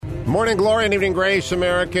Morning glory and evening grace,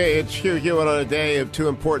 America. It's Hugh Hewitt on a day of two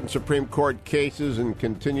important Supreme Court cases and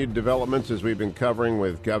continued developments as we've been covering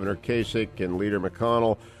with Governor Kasich and Leader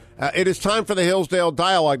McConnell. It is time for the Hillsdale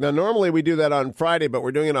Dialogue. Now, normally we do that on Friday, but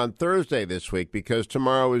we're doing it on Thursday this week because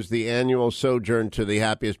tomorrow is the annual sojourn to the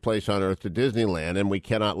happiest place on earth, to Disneyland, and we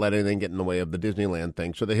cannot let anything get in the way of the Disneyland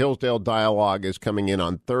thing. So the Hillsdale Dialogue is coming in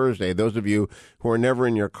on Thursday. Those of you who are never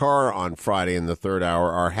in your car on Friday in the third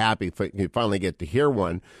hour are happy you finally get to hear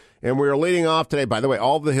one. And we are leading off today. By the way,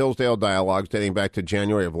 all of the Hillsdale Dialogues dating back to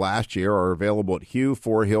January of last year are available at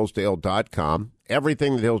hugh4hillsdale.com.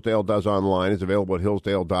 Everything that Hillsdale does online is available at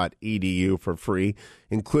hillsdale.edu for free,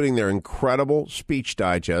 including their incredible speech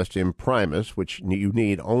digest Imprimis, which you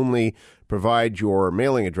need only provide your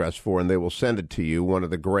mailing address for, and they will send it to you, one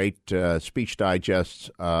of the great speech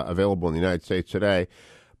digests available in the United States today.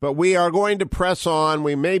 But we are going to press on.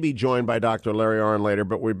 We may be joined by Dr. Larry Arnn later,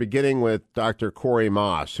 but we're beginning with Dr. Corey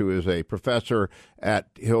Maas, who is a professor at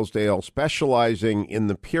Hillsdale specializing in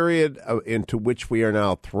the period into which we are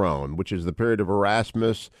now thrown, which is the period of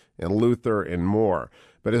Erasmus and Luther and more.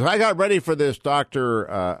 But as I got ready for this, Dr.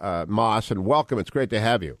 Maas, and welcome. It's great to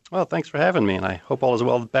have you. Well, thanks for having me, and I hope all is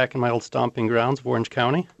well back in my old stomping grounds of Orange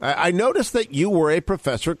County. I noticed that you were a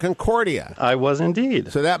professor at Concordia. I was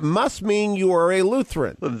indeed. So that must mean you are a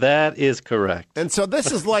Lutheran. That is correct. And so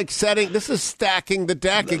this is like stacking the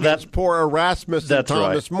deck against poor Erasmus and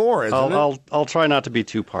Thomas More, isn't it? I'll try not to be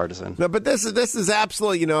too partisan. No, but this is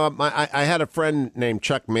absolutely, I had a friend named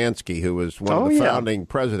Chuck Mansky who was one of the founding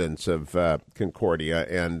presidents of Concordia.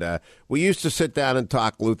 And we used to sit down and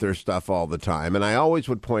talk Luther stuff all the time. And I always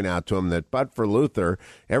would point out to him that but for Luther,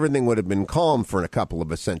 everything would have been calm for a couple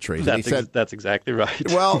of centuries. That's exactly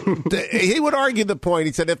right. Well, he would argue the point.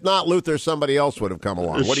 He said, if not Luther, somebody else would have come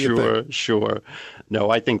along. What do you think? Sure. No,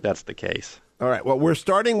 I think that's the case. All right. Well, we're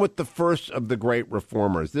starting with the first of the great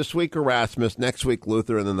reformers. This week, Erasmus. Next week,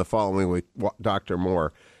 Luther. And then the following week, Dr.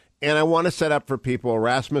 More. And I want to set up for people,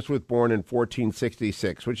 Erasmus was born in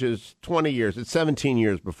 1466, which is 20 years. It's 17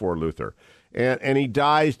 years before Luther. And he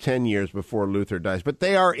dies 10 years before Luther dies. But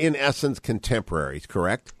they are, in essence, contemporaries,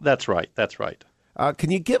 correct? That's right.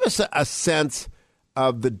 Can you give us a sense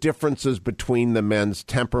of the differences between the men's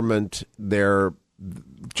temperament,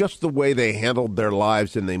 just the way they handled their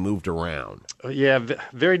lives and they moved around? Yeah,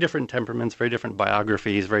 very different temperaments, very different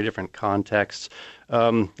biographies, very different contexts.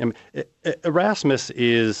 Erasmus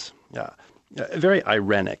is very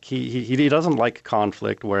irenic. He doesn't like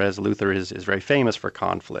conflict, whereas Luther is very famous for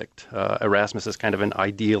conflict. Erasmus is kind of an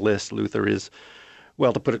idealist. Luther is,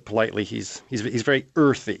 well, to put it politely, he's very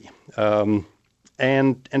earthy. And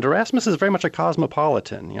Erasmus is very much a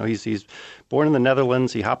cosmopolitan. He's born in the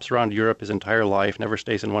Netherlands. He hops around Europe his entire life, never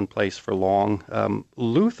stays in one place for long.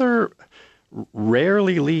 Luther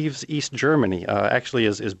rarely leaves East Germany. Actually,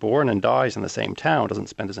 is born and dies in the same town. Doesn't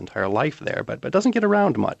spend his entire life there, but doesn't get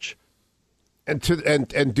around much. And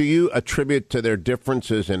do you attribute to their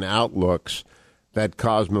differences in outlooks that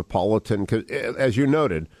cosmopolitan? Because as you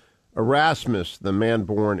noted, Erasmus, the man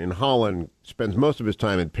born in Holland, spends most of his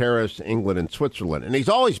time in Paris, England, and Switzerland. And he's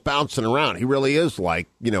always bouncing around. He really is like,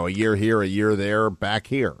 a year here, a year there, back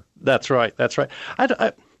here. That's right. I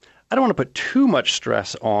don't want to put too much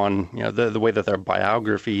stress on the way that their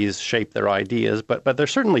biographies shape their ideas, but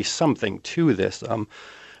there's certainly something to this.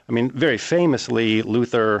 Very famously,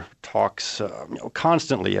 Luther talks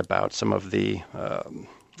constantly about some of the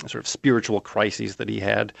sort of spiritual crises that he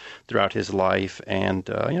had throughout his life, and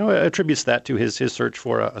attributes that to his search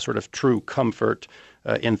for a sort of true comfort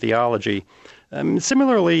in theology.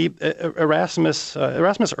 Similarly, Erasmus'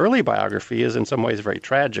 early biography is in some ways very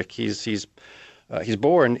tragic. He's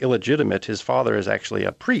born illegitimate. His father is actually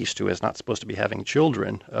a priest who is not supposed to be having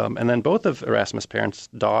children. And then both of Erasmus' parents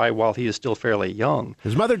die while he is still fairly young.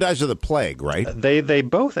 His mother dies of the plague, right? They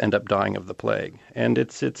both end up dying of the plague. And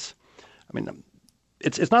it's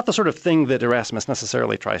not the sort of thing that Erasmus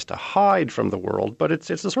necessarily tries to hide from the world, but it's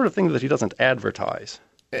the sort of thing that he doesn't advertise.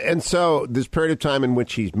 And so this period of time in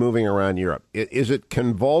which he's moving around Europe, is it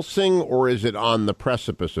convulsing or is it on the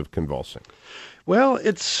precipice of convulsing? Well,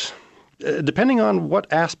 it's depending on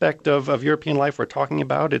what aspect of European life we're talking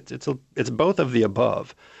about, it's both of the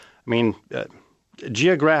above.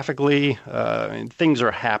 Geographically, things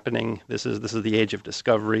are happening. This is the age of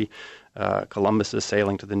discovery. Columbus is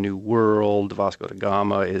sailing to the New World. Vasco da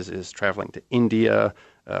Gama is traveling to India.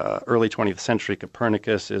 Early 20th century,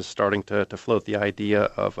 Copernicus is starting to float the idea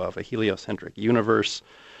of a heliocentric universe.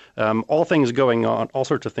 All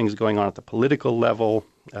sorts of things going on at the political level.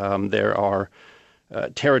 There are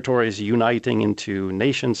territories uniting into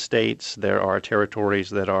nation states. There are territories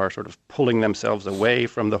that are sort of pulling themselves away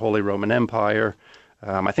from the Holy Roman Empire.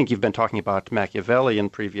 I think you've been talking about Machiavelli in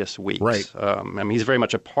previous weeks. Right. I mean, he's very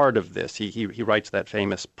much a part of this. He writes that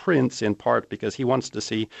famous Prince in part because he wants to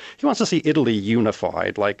see Italy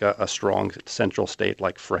unified, like a strong central state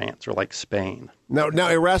like France or like Spain. Now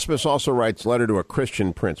Erasmus also writes Letter to a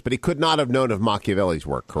Christian Prince, but he could not have known of Machiavelli's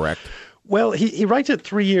work, correct? Well, he writes it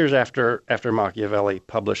 3 years after Machiavelli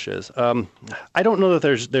publishes. I don't know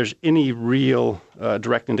that there's any real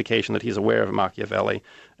direct indication that he's aware of Machiavelli,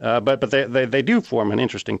 but they do form an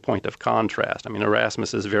interesting point of contrast. I mean,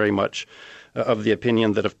 Erasmus is very much of the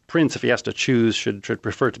opinion that a prince, if he has to choose, should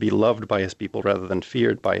prefer to be loved by his people rather than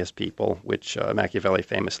feared by his people, which Machiavelli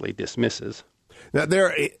famously dismisses. Now,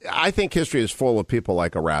 I think history is full of people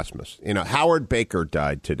like Erasmus. You know, Howard Baker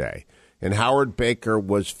died today. And Howard Baker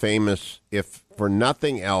was famous, if for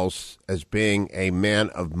nothing else, as being a man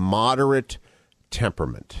of moderate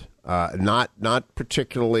temperament. Not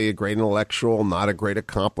particularly a great intellectual, not a great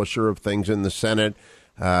accomplisher of things in the Senate,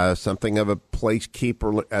 something of a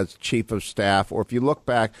placekeeper as chief of staff. Or if you look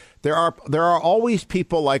back, there are always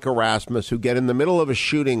people like Erasmus who get in the middle of a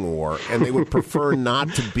shooting war and they would prefer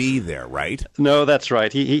not to be there, right? No, that's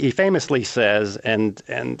right. He famously says, and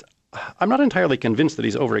I'm not entirely convinced that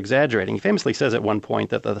he's over-exaggerating. He famously says at one point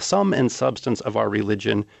that the sum and substance of our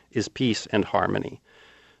religion is peace and harmony.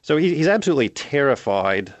 So he's absolutely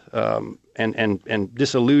terrified and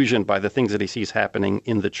disillusioned by the things that he sees happening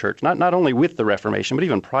in the church, not only with the Reformation, but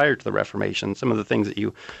even prior to the Reformation. Some of the things that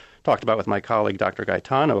you talked about with my colleague, Dr.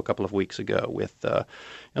 Gaetano, a couple of weeks ago with the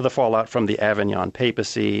fallout from the Avignon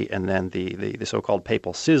papacy and then the so-called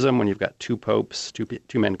papal schism when you've got two popes,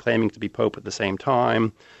 two men claiming to be pope at the same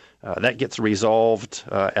time. That gets resolved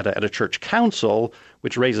at a church council,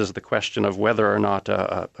 which raises the question of whether or not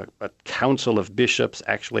a council of bishops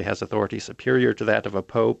actually has authority superior to that of a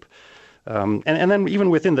pope. And then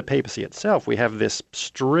even within the papacy itself, we have this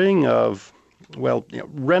string of,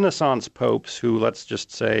 Renaissance popes who, let's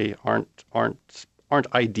just say, aren't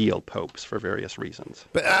ideal popes for various reasons.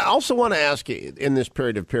 But I also want to ask you, in this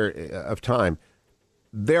period of time,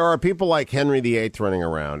 there are people like Henry VIII running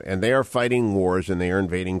around, and they are fighting wars, and they are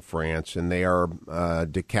invading France, and they are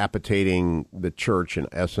decapitating the church, in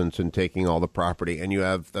essence, and taking all the property. And you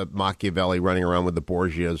have the Machiavelli running around with the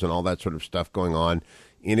Borgias and all that sort of stuff going on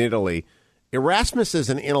in Italy. Erasmus is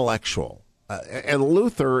an intellectual, and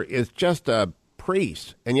Luther is just a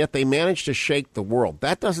priest, and yet they managed to shake the world.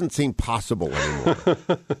 That doesn't seem possible anymore.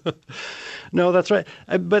 No, that's right.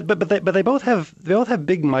 But they both have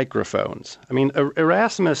big microphones. I mean,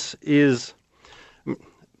 Erasmus is.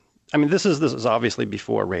 I mean, this is obviously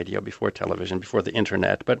before radio, before television, before the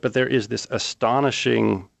internet. But there is this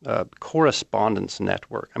astonishing correspondence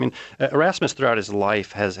network. I mean, Erasmus throughout his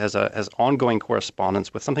life has ongoing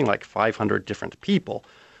correspondence with something like 500 different people.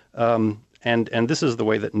 And this is the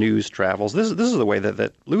way that news travels. This is the way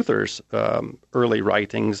that Luther's early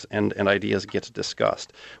writings and ideas get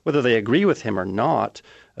discussed. Whether they agree with him or not,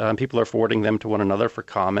 people are forwarding them to one another for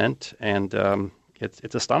comment, and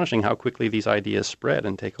it's astonishing how quickly these ideas spread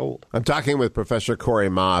and take hold. I'm talking with Professor Corey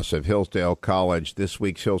Maas of Hillsdale College, this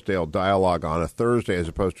week's Hillsdale Dialogue on a Thursday as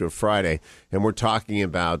opposed to a Friday, and we're talking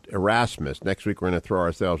about Erasmus. Next week we're going to throw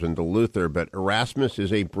ourselves into Luther, but Erasmus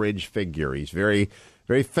is a bridge figure. He's very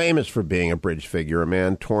famous for being a bridge figure, a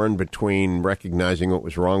man torn between recognizing what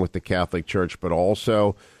was wrong with the Catholic Church, but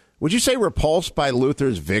also, would you say, repulsed by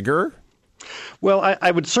Luther's vigor? Well, I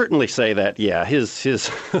would certainly say that, yeah. His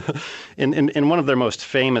in one of their most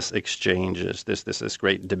famous exchanges, this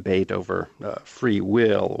great debate over free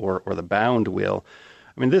will or the bound will.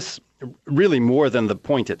 I mean, this really more than the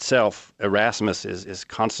point itself, Erasmus is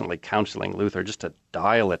constantly counseling Luther just to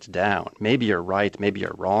dial it down. Maybe you're right, maybe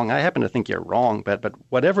you're wrong. I happen to think you're wrong, but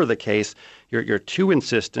whatever the case, you're too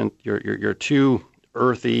insistent, you're too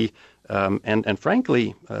earthy, and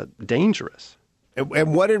frankly, dangerous.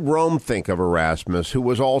 And what did Rome think of Erasmus, who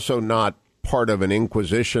was also not part of an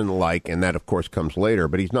Inquisition-like, and that, of course, comes later,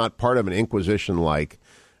 but he's not part of an Inquisition-like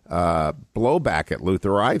blowback at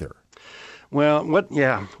Luther either? Well,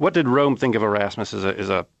 what did Rome think of Erasmus is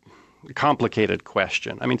a complicated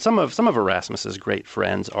question. I mean, some of Erasmus's great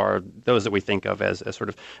friends are those that we think of as sort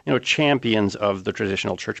of champions of the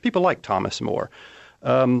traditional church. People like Thomas More,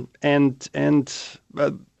 and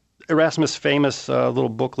Erasmus' famous little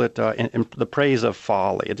booklet, in The Praise of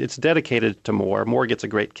Folly. It's dedicated to More. More gets a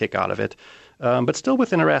great kick out of it. But still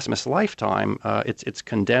within Erasmus' lifetime, it's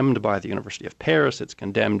condemned by the University of Paris. It's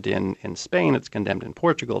condemned in Spain. It's condemned in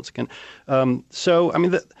Portugal. So, I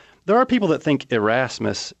mean, there are people that think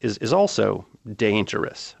Erasmus is also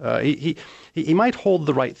dangerous. He might hold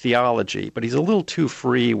the right theology, but he's a little too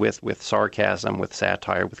free with sarcasm, with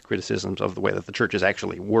satire, with criticisms of the way that the church is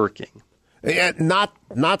actually working.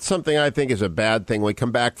 Not something I think is a bad thing. When we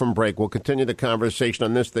come back from break, we'll continue the conversation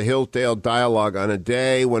on this, the Hillsdale Dialogue, on a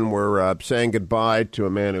day when we're saying goodbye to a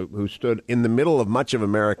man who stood in the middle of much of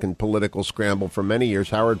American political scramble for many years,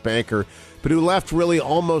 Howard Banker, but who left really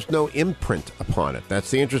almost no imprint upon it. That's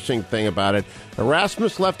the interesting thing about it.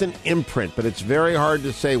 Erasmus left an imprint, but it's very hard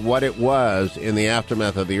to say what it was in the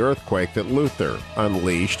aftermath of the earthquake that Luther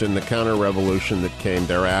unleashed and the counter-revolution that came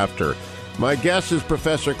thereafter. My guest is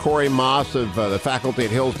Professor Corey Maas of the faculty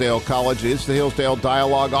at Hillsdale College. It's the Hillsdale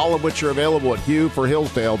Dialogue, all of which are available at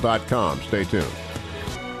hughforhillsdale.com. Stay tuned.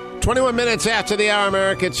 21 minutes after the hour,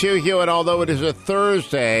 America. It's Hugh Hewitt. Although it is a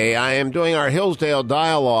Thursday, I am doing our Hillsdale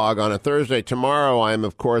Dialogue on a Thursday. Tomorrow, I am,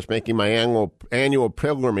 of course, making my annual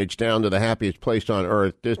pilgrimage down to the happiest place on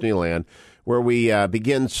earth, Disneyland, where we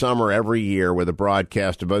begin summer every year with a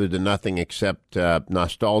broadcast devoted to nothing except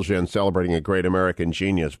nostalgia and celebrating a great American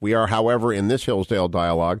genius. We are, however, in this Hillsdale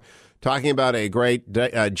Dialogue, talking about a great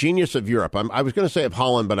genius of Europe. I was going to say of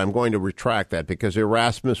Holland, but I'm going to retract that because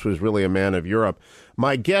Erasmus was really a man of Europe.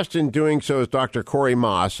 My guest in doing so is Dr. Corey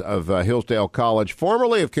Maas of Hillsdale College,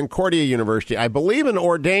 formerly of Concordia University, I believe an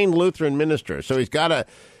ordained Lutheran minister. So he's got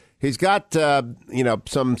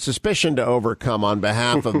some suspicion to overcome on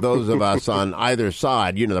behalf of those of us on either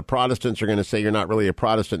side. You know, the Protestants are going to say you're not really a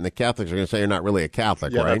Protestant, and the Catholics are going to say you're not really a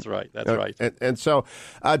Catholic, yeah, right? That's right. That's right. And so,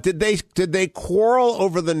 did they quarrel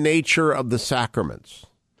over the nature of the sacraments?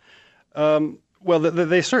 Well,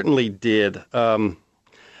 they certainly did.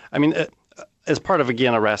 As part of,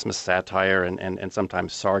 again, Erasmus' satire and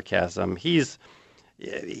sometimes sarcasm, he's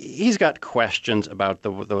got questions about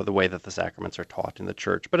the way that the sacraments are taught in the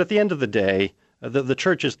church. But at the end of the day, the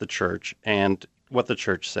church is the church, and what the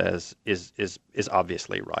church says is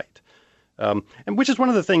obviously right. And which is one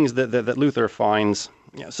of the things that Luther finds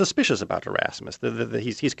suspicious about Erasmus.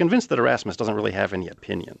 He's convinced that Erasmus doesn't really have any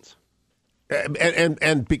opinions.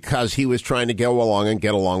 And because he was trying to go along and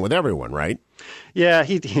get along with everyone, right? Yeah,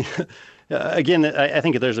 again, I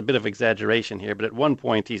think there's a bit of exaggeration here, but at one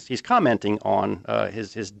point he's commenting on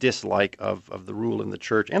his dislike of the rule in the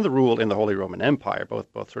church and the rule in the Holy Roman Empire,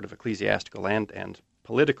 both sort of ecclesiastical and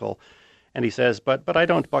political. And he says, but I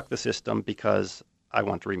don't buck the system because I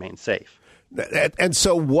want to remain safe. And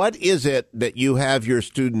so what is it that you have your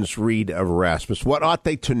students read of Erasmus? What ought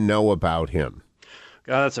they to know about him?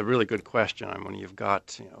 God, that's a really good question. I mean, when you've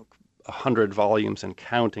got 100 volumes and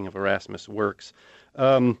counting of Erasmus' works.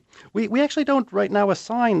 We actually don't right now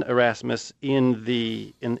assign Erasmus in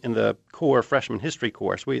the core freshman history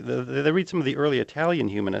course. They read some of the early Italian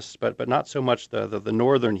humanists, but not so much the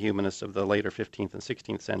northern humanists of the later 15th and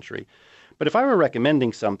 16th century. But if I were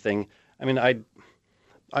recommending something, I mean,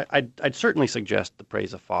 I'd certainly suggest The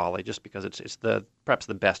Praise of Folly, just because it's perhaps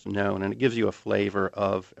the best known, and it gives you a flavor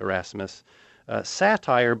of Erasmus'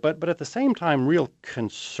 satire, but at the same time, real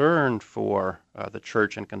concern for the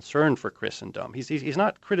church and concern for Christendom. He's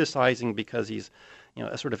not criticizing because he's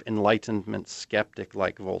a sort of Enlightenment skeptic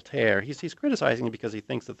like Voltaire. He's criticizing because he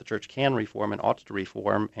thinks that the church can reform and ought to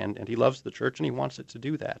reform, and he loves the church and he wants it to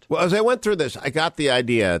do that. Well, as I went through this, I got the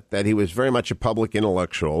idea that he was very much a public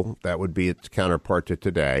intellectual. That would be its counterpart to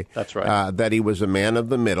today. That's right. That he was a man of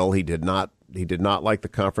the middle. He did not like the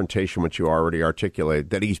confrontation, which you already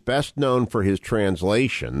articulated, that he's best known for his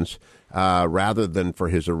translations rather than for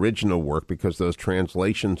his original work, because those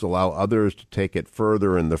translations allow others to take it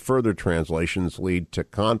further, and the further translations lead to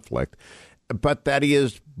conflict. But that he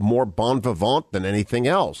is more bon vivant than anything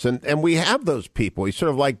else. And we have those people. He's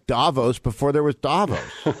sort of like Davos before there was Davos.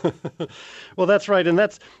 Well, that's right. And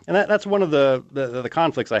that's one of the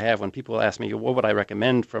conflicts I have when people ask me, what would I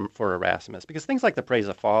recommend for Erasmus? Because things like The Praise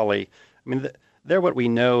of Folly, I mean, they're what we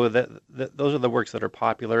know, that those are the works that are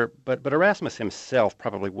popular, but Erasmus himself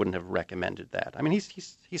probably wouldn't have recommended that. I mean,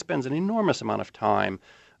 he spends an enormous amount of time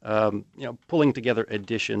pulling together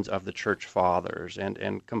editions of the Church Fathers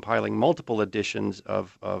and compiling multiple editions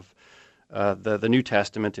of the New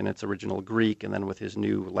Testament in its original Greek, and then with his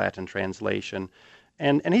new Latin translation.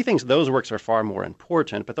 And he thinks those works are far more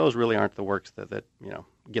important, but those really aren't the works that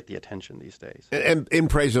get the attention these days. And In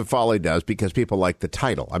Praise of Folly does, because people like the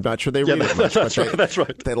title. I'm not sure they read it much, that's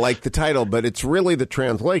right. They like the title, but it's really the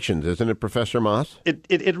translations, isn't it, Professor Maas?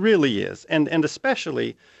 It really is, and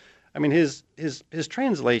especially, I mean, his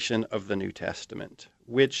translation of the New Testament,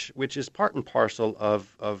 which is part and parcel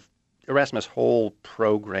of Erasmus' whole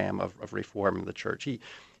program of reform in the church.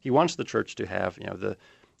 He wants the church to have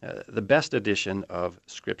the best edition of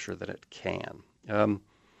Scripture that it can.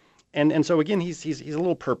 And so again, he's a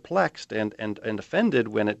little perplexed and offended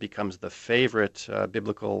when it becomes the favorite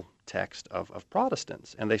biblical text of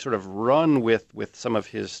Protestants, and they sort of run with some of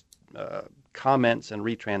his comments and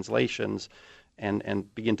retranslations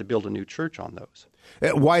and begin to build a new church on those.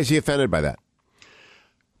 Why is he offended by that?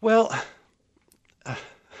 Well,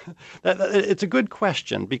 it's a good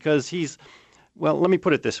question because let me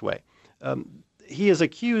put it this way. He is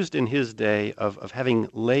accused in his day of having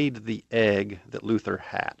laid the egg that Luther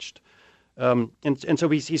hatched. And so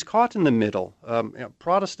he's caught in the middle.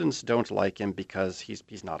 Protestants don't like him because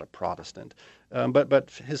he's not a Protestant.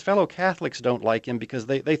 But his fellow Catholics don't like him because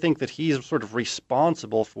they think that he's sort of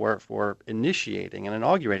responsible for initiating and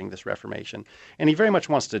inaugurating this Reformation. And he very much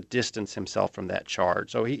wants to distance himself from that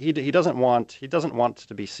charge. So he doesn't want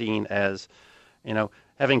to be seen as,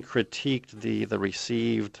 having critiqued the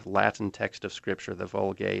received Latin text of Scripture, the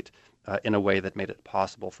Vulgate, in a way that made it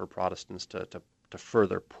possible for Protestants to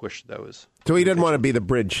further push those. So he didn't want to be the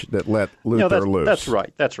bridge that let Luther loose.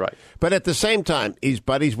 That's right. But at the same time, he's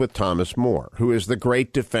buddies with Thomas More, who is the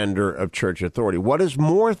great defender of church authority. What does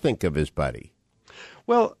More think of his buddy?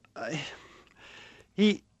 Well,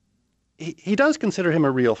 he does consider him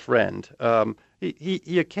a real friend.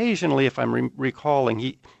 He occasionally, if I'm recalling,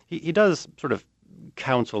 he does sort of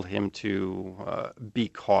counsel him to be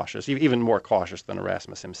cautious, even more cautious than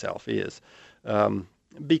Erasmus himself is,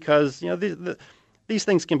 because these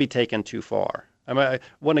things can be taken too far.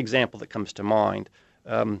 One example that comes to mind,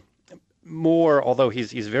 More, although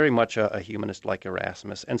he's very much a humanist like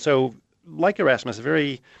Erasmus, and so like Erasmus,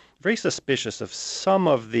 very very suspicious of some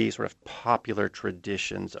of the sort of popular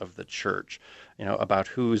traditions of the church, about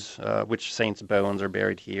which saints' bones are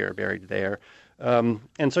buried here, buried there. And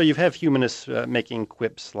so you have humanists making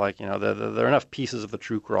quips like, there are enough pieces of the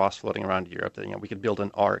true cross floating around Europe that we could build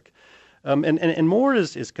an ark. And More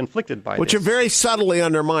is conflicted by which this. are very subtly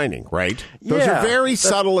undermining, right? Those are very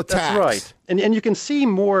subtle attacks. That's right. And you can see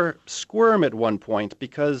More squirm at one point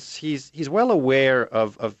because he's well aware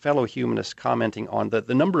of fellow humanists commenting on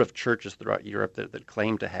the number of churches throughout Europe that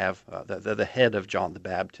claim to have the head of John the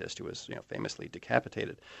Baptist, who was famously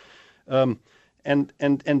decapitated.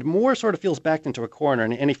 And More sort of feels backed into a corner,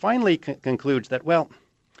 and he finally concludes that,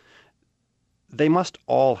 they must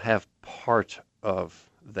all have part of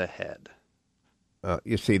the head.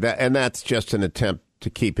 You see that, and that's just an attempt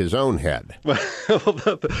to keep his own head. Well,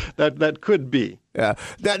 that could be. Yeah.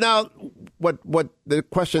 Now, what the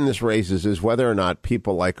question this raises is whether or not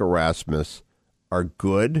people like Erasmus are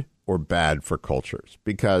good or bad for cultures.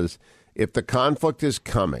 Because if the conflict is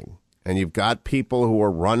coming, and you've got people who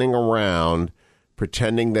are running around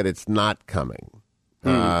pretending that it's not coming,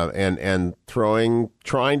 and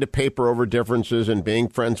trying to paper over differences and being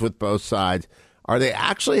friends with both sides. Are they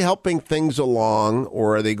actually helping things along,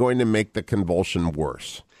 or are they going to make the convulsion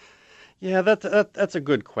worse? Yeah, that's a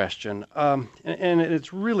good question, and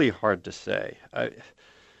it's really hard to say.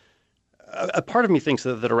 A part of me thinks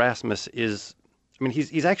that Erasmus is,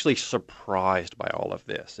 he's actually surprised by all of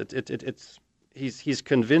this. He's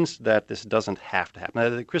convinced that this doesn't have to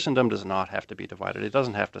happen. Now, Christendom does not have to be divided. It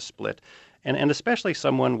doesn't have to split, and especially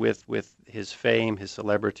someone with his fame, his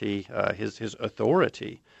celebrity, his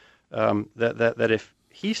authority. That if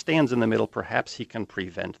he stands in the middle, perhaps he can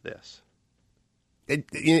prevent this. And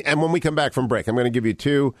when we come back from break, I'm going to give you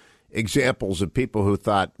two examples of people who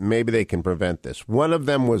thought maybe they can prevent this. One of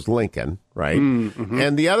them was Lincoln, right? Mm-hmm.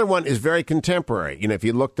 And the other one is very contemporary. If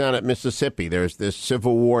you look down at Mississippi, there's this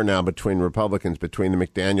civil war now between Republicans, between the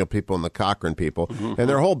McDaniel people and the Cochran people. Mm-hmm. And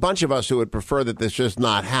there are a whole bunch of us who would prefer that this just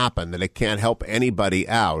not happen, that it can't help anybody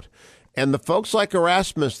out. And the folks like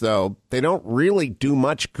Erasmus, though, they don't really do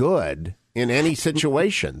much good in any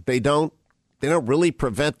situation. They don't really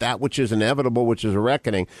prevent that which is inevitable, which is a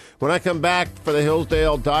reckoning. When I come back for the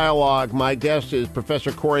Hillsdale Dialogue, my guest is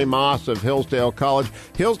Professor Corey Maas of Hillsdale College.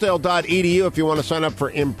 Hillsdale.edu if you want to sign up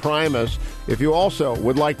for Imprimus. If you also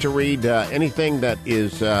would like to read anything that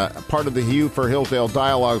is part of the Hugh for Hillsdale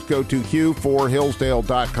Dialogues, go to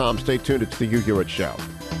hughforhillsdale.com. Stay tuned. It's the Hugh Hewitt Show.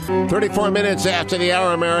 34 minutes after the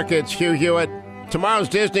hour, America, it's Hugh Hewitt. Tomorrow's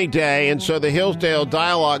Disney Day, and so the Hillsdale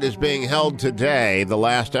Dialogue is being held today, the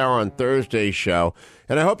last hour on Thursday's show.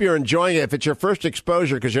 And I hope you're enjoying it. If it's your first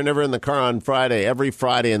exposure, because you're never in the car on Friday, every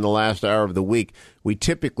Friday in the last hour of the week, we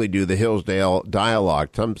typically do the Hillsdale Dialogue.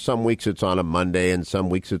 Some weeks it's on a Monday, and some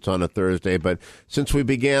weeks it's on a Thursday. But since we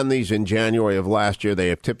began these in January of last year, they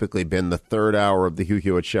have typically been the third hour of the Hugh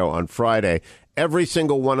Hewitt Show on Friday. Every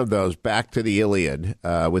single one of those, Back to the Iliad,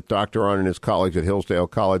 with Dr. Arnn and his colleagues at Hillsdale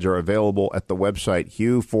College, are available at the website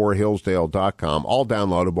hughforhillsdale.com, all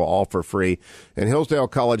downloadable, all for free. And Hillsdale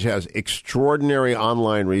College has extraordinary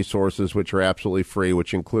online resources which are absolutely free,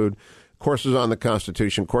 which include courses on the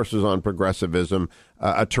Constitution, courses on progressivism,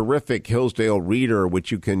 a terrific Hillsdale reader,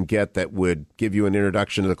 which you can get that would give you an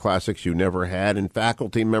introduction to the classics you never had, and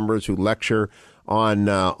faculty members who lecture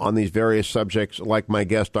on these various subjects, like my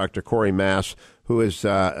guest, Dr. Corey Maas, who is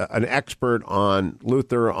an expert on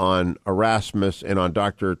Luther, on Erasmus, and on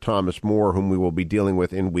Dr. Thomas More, whom we will be dealing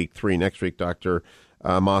with in week 3. Next week, Dr.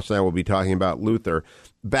 Maas and I will be talking about Luther.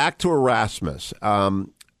 Back to Erasmus.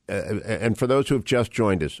 And for those who have just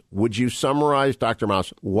joined us, would you summarize, Dr.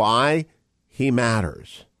 Maas, why he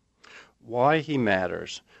matters? Why he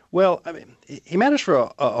matters? Well, I mean, he matters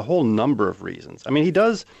for a whole number of reasons. I mean, he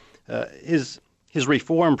does his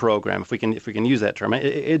reform program, if we can use that term.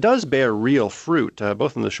 It does bear real fruit,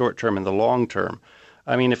 both in the short term and the long term.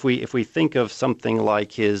 I mean, if we think of something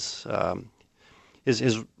like his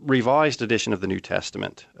revised edition of the New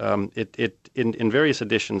Testament, it in various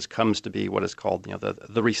editions comes to be what is called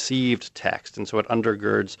the received text, and so it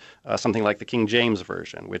undergirds something like the King James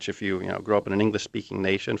Version, which if you grow up in an English-speaking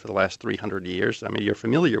nation for the last 300 years, I mean, you're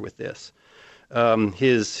familiar with this.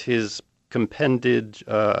 His compendium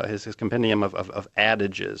of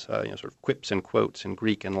adages, sort of quips and quotes in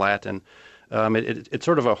Greek and Latin. It's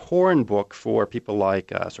sort of a horn book for people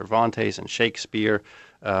like Cervantes and Shakespeare.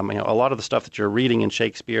 A lot of the stuff that you're reading in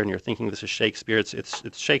Shakespeare and you're thinking this is Shakespeare,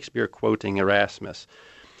 it's Shakespeare quoting Erasmus.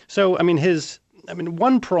 So,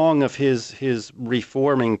 one prong of his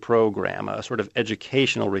reforming program, a sort of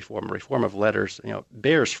educational reform of letters,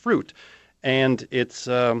 bears fruit. And it's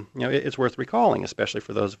worth recalling, especially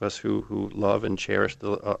for those of us who love and cherish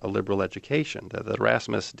a liberal education. That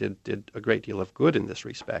Erasmus did a great deal of good in this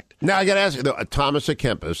respect. Now, I got to ask you, Thomas à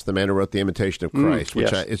Kempis, the man who wrote The Imitation of Christ,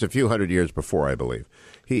 which is a few hundred years before, I believe,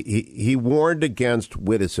 he warned against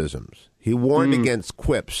witticisms. He warned against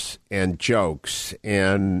quips and jokes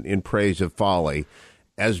and in praise of folly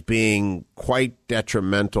as being quite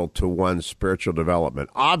detrimental to one's spiritual development.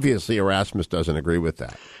 Obviously, Erasmus doesn't agree with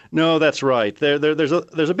that. No, that's right. There's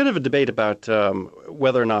a bit of a debate about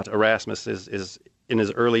whether or not Erasmus is in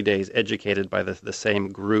his early days educated by the same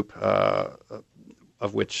group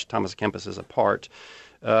of which Thomas à Kempis is a part.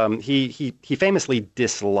 He famously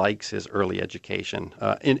dislikes his early education,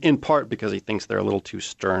 in part because he thinks they're a little too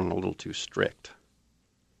stern, a little too strict.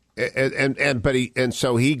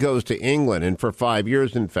 So he goes to England, and for 5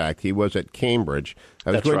 years, in fact, he was at Cambridge.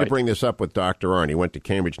 I was going to bring this up with Dr. Arnn. He went to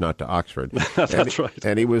Cambridge, not to Oxford. That's right.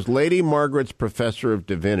 And he was Lady Margaret's professor of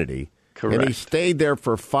divinity. Correct. And he stayed there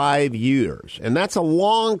for 5 years. And that's a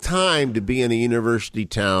long time to be in a university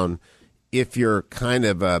town if you're kind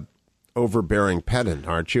of a overbearing pedant,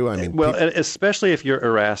 aren't you? Especially if you're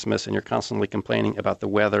Erasmus and you're constantly complaining about the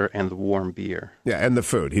weather and the warm beer. Yeah, and the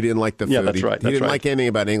food. He didn't like the food. Yeah, that's right. He didn't like anything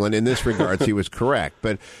about England. In this regards, he was correct.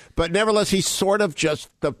 But nevertheless, he's sort of just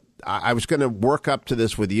I was going to work up to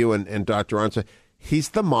this with you and Dr. Arnn. He's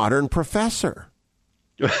the modern professor.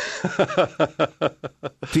 Do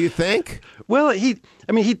you think? Well, he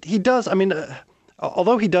does.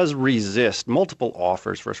 Although he does resist multiple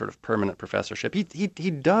offers for a sort of permanent professorship,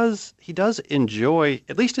 he does enjoy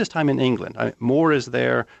at least his time in England. More is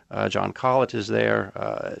there, John Collett is there,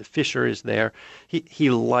 Fisher is there.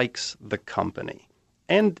 He likes the company,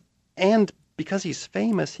 and because he's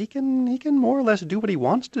famous, he can more or less do what he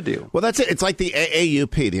wants to do. Well, that's it. It's like the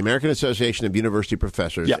AAUP, the American Association of University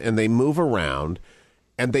Professors, and they move around.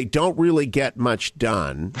 And they don't really get much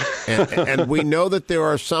done. And we know that there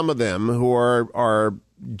are some of them who are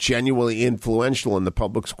genuinely influential in the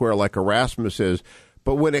public square like Erasmus is.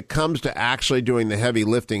 But when it comes to actually doing the heavy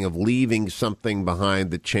lifting of leaving something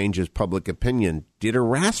behind that changes public opinion, did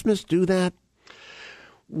Erasmus do that?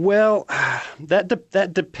 Well,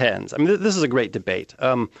 that depends. This is a great debate.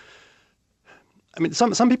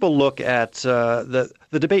 Some people look at the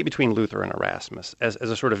debate between Luther and Erasmus as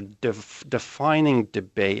a sort of defining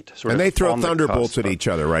debate. And they throw thunderbolts at each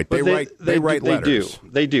other, right? They write letters.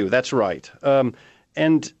 They do. That's right.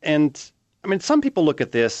 And some people look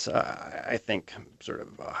at this, I think, sort of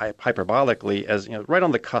hyperbolically as right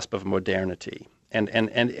on the cusp of modernity,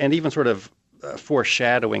 and even sort of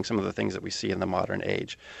foreshadowing some of the things that we see in the modern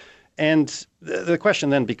age. And the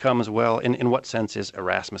question then becomes, well, in what sense is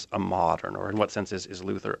Erasmus a modern, or in what sense is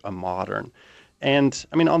Luther a modern? And,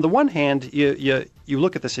 on the one hand, you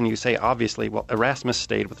look at this and you say, obviously, well, Erasmus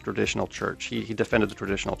stayed with the traditional church. He defended the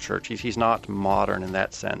traditional church. He's not modern in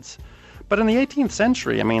that sense. But in the 18th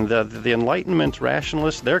century, the Enlightenment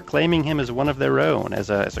rationalists, they're claiming him as one of their own, as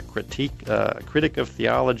a critic of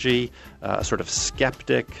theology, a sort of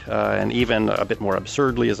skeptic, and even a bit more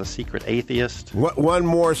absurdly as a secret atheist. One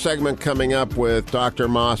more segment coming up with Dr.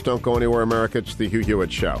 Maas. Don't go anywhere, America. It's the Hugh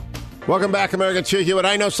Hewitt Show. Welcome back, America. It's Hugh Hewitt.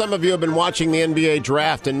 I know some of you have been watching the NBA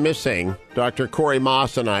draft and missing Dr. Corey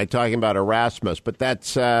Maas and I talking about Erasmus, but that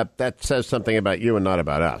says something about you and not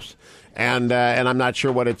about us. And I'm not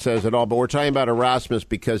sure what it says at all, but we're talking about Erasmus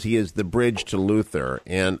because he is the bridge to Luther.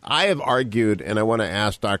 And I have argued, and I want to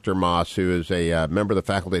ask Dr. Maas, who is a member of the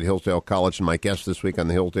faculty at Hillsdale College and my guest this week on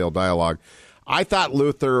the Hillsdale Dialogue, I thought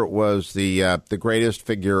Luther was the greatest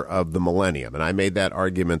figure of the millennium, and I made that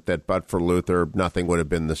argument that but for Luther, nothing would have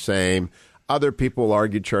been the same. Other people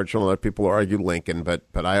argued Churchill, other people argued Lincoln, but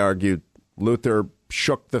I argued Luther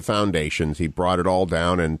shook the foundations. He brought it all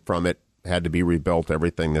down, and from it had to be rebuilt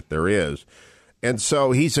everything that there is. And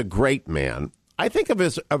so he's a great man. I think of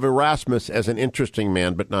Erasmus as an interesting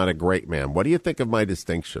man, but not a great man. What do you think of my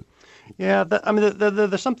distinction? Yeah,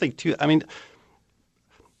 there's something to.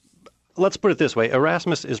 Let's put it this way.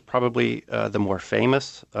 Erasmus is probably the more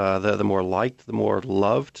famous, the more liked, the more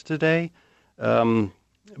loved today.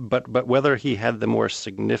 But whether he had the more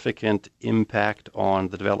significant impact on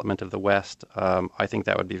the development of the West, I think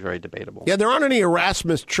that would be very debatable. Yeah, there aren't any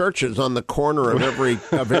Erasmus churches on the corner of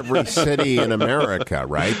every city in America,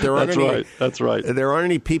 right? That's right. There aren't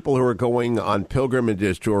any people who are going on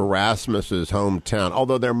pilgrimages to Erasmus's hometown,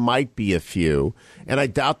 although there might be a few. And I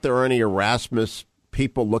doubt there are any Erasmus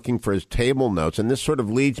people looking for his table notes, and this sort of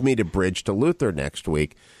leads me to bridge to Luther next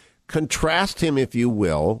week. Contrast him, if you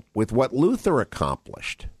will, with what Luther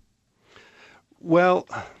accomplished. Well,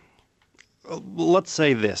 let's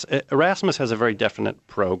say this. Erasmus has a very definite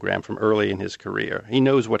program from early in his career. He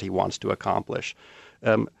knows what he wants to accomplish.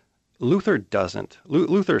 Luther doesn't.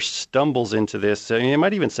 Luther stumbles into this. You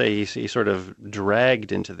might even say he's sort of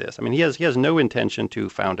dragged into this. I mean, he has no intention to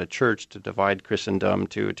found a church, to divide Christendom,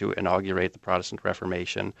 to inaugurate the Protestant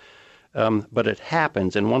Reformation. But it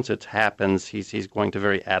happens, and once it happens, he's going to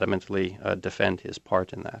very adamantly defend his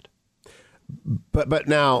part in that. But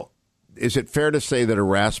now, is it fair to say that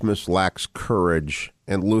Erasmus lacks courage,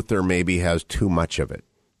 and Luther maybe has too much of it?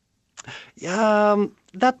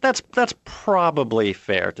 That's probably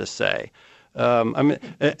fair to say.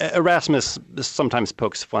 Erasmus sometimes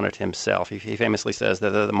pokes fun at himself. He famously says that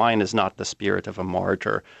the mind is not the spirit of a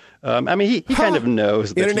martyr. He kind of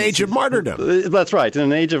knows that in an age of martyrdom. That's right, in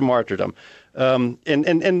an age of martyrdom.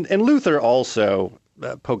 And Luther also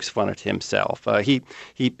pokes fun at himself. He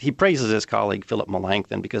praises his colleague Philip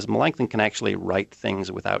Melanchthon because Melanchthon can actually write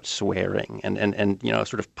things without swearing and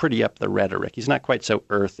sort of pretty up the rhetoric. He's not quite so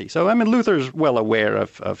earthy. So Luther's well aware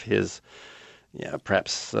of his. Yeah,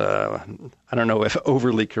 perhaps, I don't know if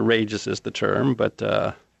overly courageous is the term, but...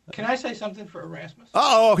 Can I say something for Erasmus?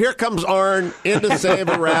 Oh, here comes Arn in to save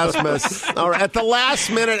Erasmus. All right, at the last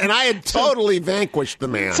minute, and I had totally vanquished the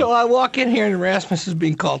man. So I walk in here and Erasmus is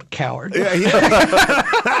being called a coward. Yeah.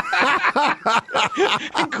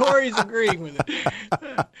 And Corey's agreeing with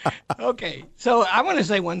it. Okay, so I want to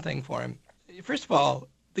say one thing for him. First of all,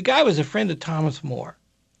 the guy was a friend of Thomas More.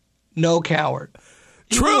 No coward.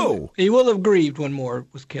 True. He will have grieved when More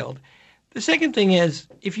was killed. The second thing is,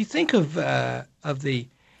 if you think of the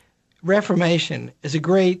Reformation as a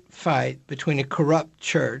great fight between a corrupt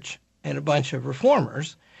church and a bunch of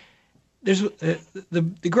reformers, there's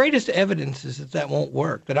the greatest evidences that won't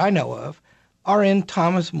work that I know of are in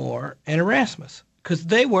Thomas More and Erasmus, because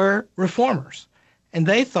they were reformers, and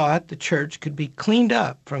they thought the church could be cleaned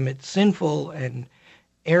up from its sinful and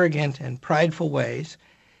arrogant and prideful ways,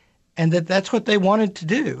 and that's what they wanted to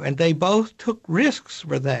do. And they both took risks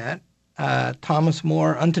for that, Thomas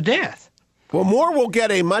More unto death. Well, More will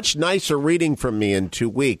get a much nicer reading from me in 2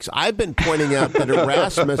 weeks. I've been pointing out that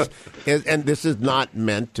Erasmus, and this is not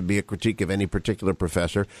meant to be a critique of any particular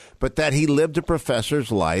professor, but that he lived a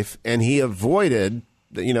professor's life and he avoided,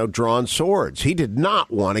 drawn swords. He did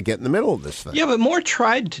not want to get in the middle of this thing. Yeah, but More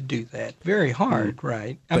tried to do that very hard,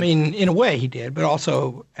 right? In a way he did, but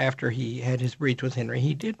also after he had his breach with Henry,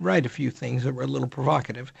 he did write a few things that were a little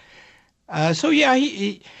provocative.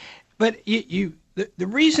 The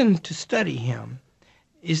reason to study him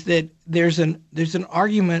is that there's an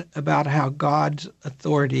argument about how God's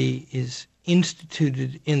authority is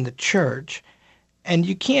instituted in the church, and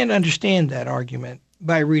you can't understand that argument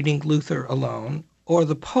by reading Luther alone or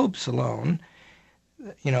the popes alone.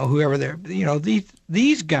 Whoever they're.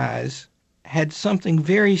 These guys had something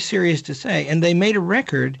very serious to say, and they made a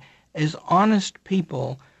record as honest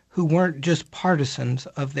people who weren't just partisans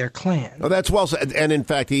of their clan. Oh, that's well said. And in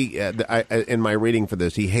fact, he, in my reading for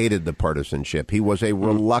this, he hated the partisanship. He was a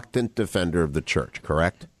reluctant defender of the church,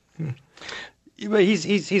 correct?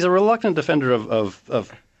 He's a reluctant defender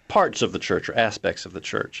of parts of the church or aspects of the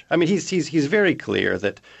church. He's very clear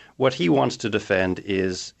that what he wants to defend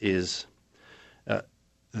is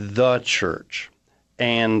the church.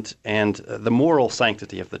 and the moral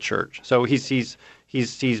sanctity of the church. So he's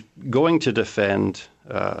going to defend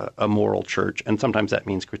a moral church, and sometimes that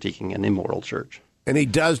means critiquing an immoral church. And he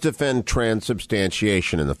does defend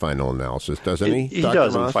transubstantiation in the final analysis, doesn't he? He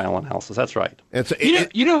does in the final analysis. That's right.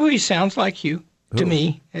 You know who he sounds like, Hugh? To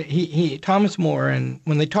me, he Thomas More, and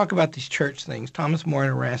when they talk about these church things, Thomas More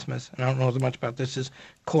and Erasmus, and I don't know as much about this as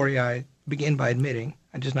Corey, I begin by admitting,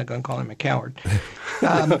 I'm just not going to call him a coward.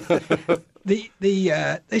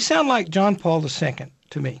 They sound like John Paul II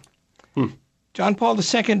to me. John Paul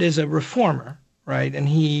II is a reformer, right? And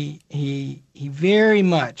he very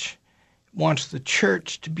much wants the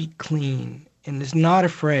church to be clean and is not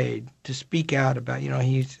afraid to speak out about,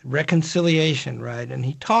 he's reconciliation, right? And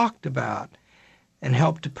he talked about and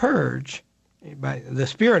helped to purge, by the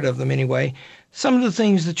spirit of them anyway, some of the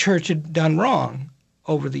things the church had done wrong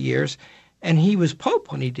over the years. And he was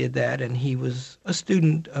Pope when he did that, and he was a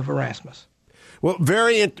student of Erasmus. Well,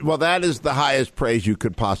 that is the highest praise you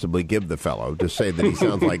could possibly give the fellow, to say that he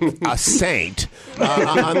sounds like a saint.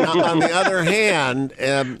 On the other hand,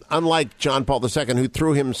 unlike John Paul II, who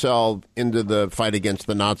threw himself into the fight against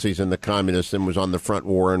the Nazis and the communists and was on the front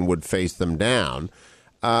war and would face them down,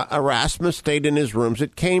 Erasmus stayed in his rooms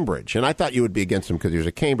at Cambridge. And I thought you would be against him because he was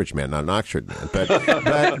a Cambridge man, not an Oxford man.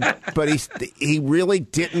 But he really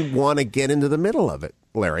didn't want to get into the middle of it,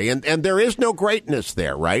 Larry. And there is no greatness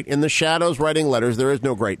there, right? In the shadows writing letters, there is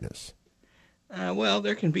no greatness. Well,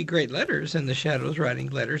 there can be great letters in the shadows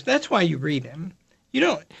writing letters. That's why you read them.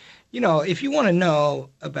 If you want to know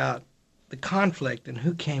about the conflict and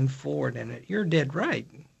who came forward in it, you're dead right,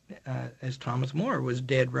 as Thomas More was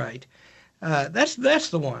dead right. That's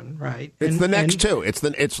the one, right? It's the next two.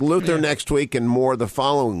 It's Luther next week and More the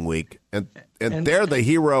following week, and they're the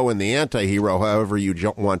hero and the anti-hero, however you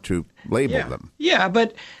want to label them. Yeah,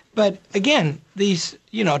 but again, these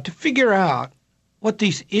to figure out what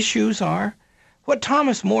these issues are, what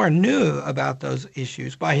Thomas More knew about those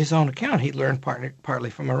issues by his own account, he learned partly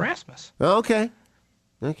from Erasmus. Okay.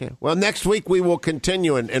 Well, next week we will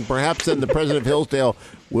continue, and perhaps then the president of Hillsdale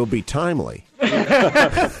will be timely.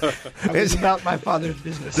 It's about my father's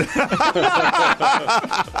business.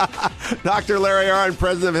 Dr. Larry Arnn,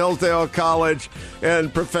 president of Hillsdale College,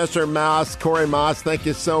 and Professor Maas, Corey Maas, thank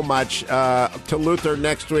you so much. To Luther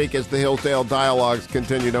next week as the Hillsdale Dialogues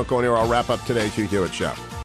continue. Don't go anywhere. I'll wrap up today's Hugh Hewitt Show.